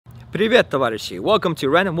Привет, товарищи! Welcome to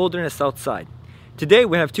Random Wilderness Outside. Today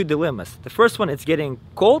we have two dilemmas. The first one is getting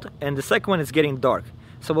cold and the second one is getting dark.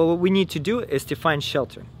 So what we need to do is to find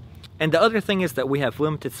shelter. And the other thing is that we have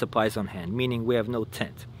limited supplies on hand, meaning we have no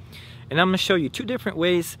tent. And I'm going to show you two different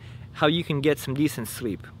ways how you can get some decent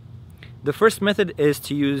sleep. The first method is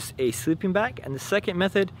to use a sleeping bag, and the second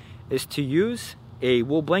method is to use a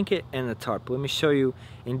wool blanket and a tarp. Let me show you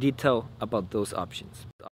in detail about those options.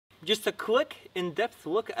 Just a quick in-depth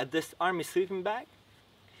look at this army sleeping bag.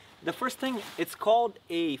 The first thing, it's called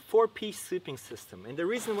a 4-piece sleeping system. And the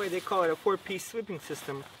reason why they call it a 4-piece sleeping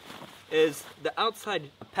system is the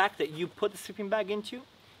outside pack that you put the sleeping bag into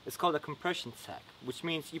is called a compression sack, which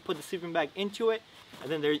means you put the sleeping bag into it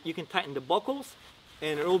and then you can tighten the buckles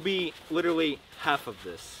and it will be literally half of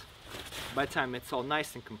this by the time it's all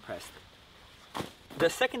nice and compressed.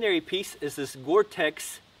 The secondary piece is this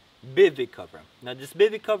Gore-Tex bivy cover. Now this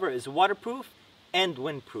bivy cover is waterproof and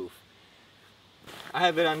windproof. I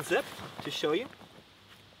have it unzipped to show you.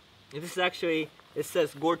 This is actually, it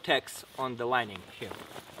says Gore-Tex on the lining here.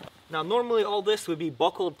 Now normally all this would be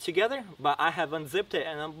buckled together, but I have unzipped it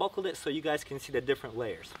and unbuckled it so you guys can see the different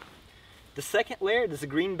layers. The second layer, this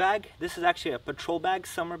green bag, this is actually a patrol bag,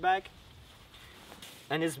 summer bag.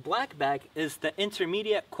 And this black bag is the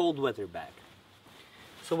intermediate cold weather bag.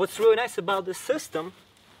 So what's really nice about this system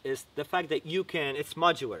is the fact that it's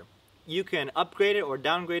modular. You can upgrade it or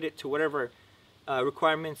downgrade it to whatever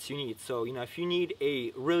requirements you need. So, if you need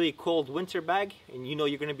a really cold winter bag and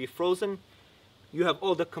you're going to be frozen, you have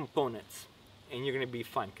all the components and you're going to be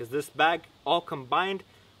fine. Because this bag, all combined,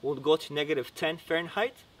 will go to -10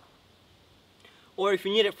 Fahrenheit. Or if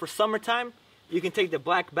you need it for summertime, you can take the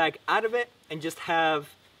black bag out of it and just have,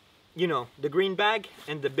 the green bag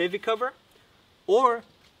and the bivy cover. Or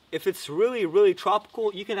if it's really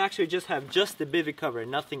tropical, you can actually just have just the bivy cover,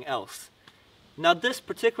 nothing else. Now this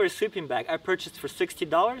particular sleeping bag I purchased for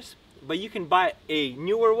 $60, but you can buy a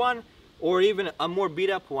newer one or even a more beat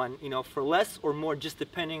up one, for less or more, just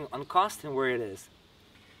depending on cost and where it is.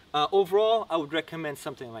 Overall, I would recommend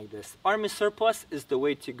something like this. Army surplus is the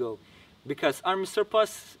way to go because Army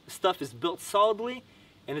surplus stuff is built solidly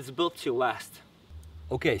and it's built to last.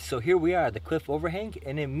 Okay, so here we are at the cliff overhang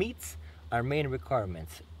and it meets our main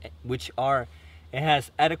requirements, which are, it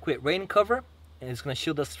has adequate rain cover and it's going to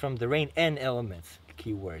shield us from the rain and elements,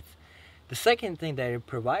 keywords. The second thing that it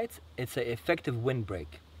provides, it's an effective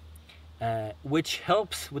windbreak, which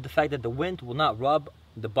helps with the fact that the wind will not rob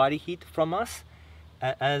the body heat from us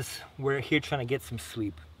as we're here trying to get some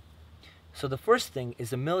sleep. So the first thing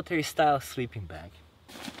is a military style sleeping bag.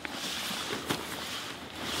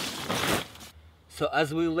 So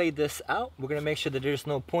as we lay this out, we're going to make sure that there's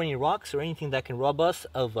no pointy rocks or anything that can rob us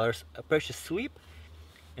of our precious sleep.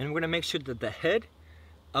 And we're going to make sure that the head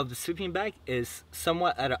of the sleeping bag is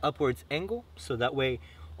somewhat at an upwards angle, so that way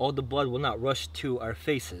all the blood will not rush to our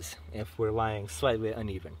faces if we're lying slightly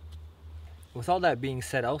uneven. With all that being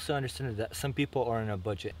said, I also understand that some people are on a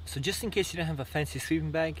budget. So just in case you don't have a fancy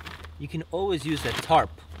sleeping bag, you can always use a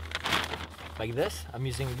tarp. Like this.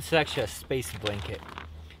 This is actually a space blanket.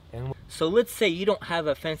 And so let's say you don't have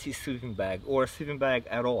a fancy sleeping bag or a sleeping bag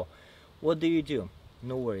at all. What do?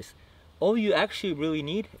 No worries. All you actually really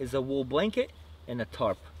need is a wool blanket and a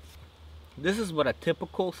tarp. This is what a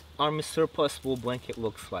typical Army surplus wool blanket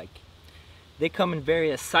looks like. They come in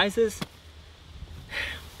various sizes,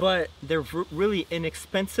 but they're really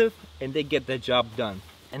inexpensive and they get the job done.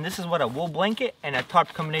 And this is what a wool blanket and a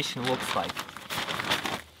tarp combination looks like.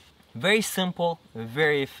 Very simple,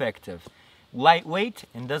 very effective. Lightweight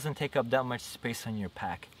and doesn't take up that much space on your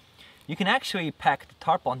pack. You can actually pack the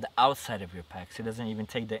tarp on the outside of your pack, so it doesn't even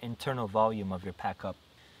take the internal volume of your pack up.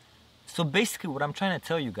 So basically what I'm trying to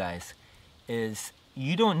tell you guys is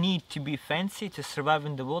you don't need to be fancy to survive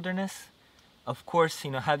in the wilderness. Of course,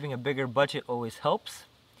 having a bigger budget always helps,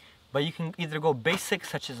 but you can either go basic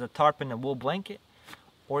such as a tarp and a wool blanket,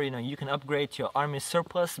 or you can upgrade to an Army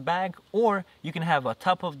surplus bag, or you can have a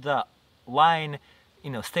top of the line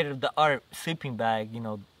state-of-the-art sleeping bag,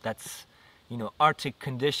 that's, Arctic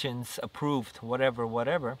conditions approved,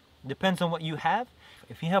 whatever. Depends on what you have.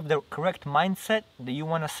 If you have the correct mindset that you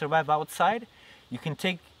want to survive outside, you can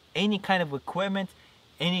take any kind of equipment,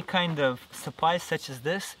 any kind of supplies such as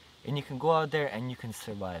this, and you can go out there and you can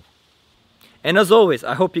survive. And as always,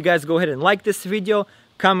 I hope you guys go ahead and like this video,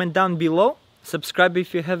 comment down below, subscribe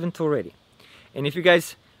if you haven't already. And if you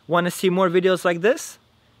guys want to see more videos like this,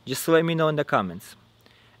 just let me know in the comments.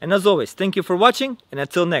 And as always, thank you for watching, and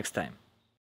until next time.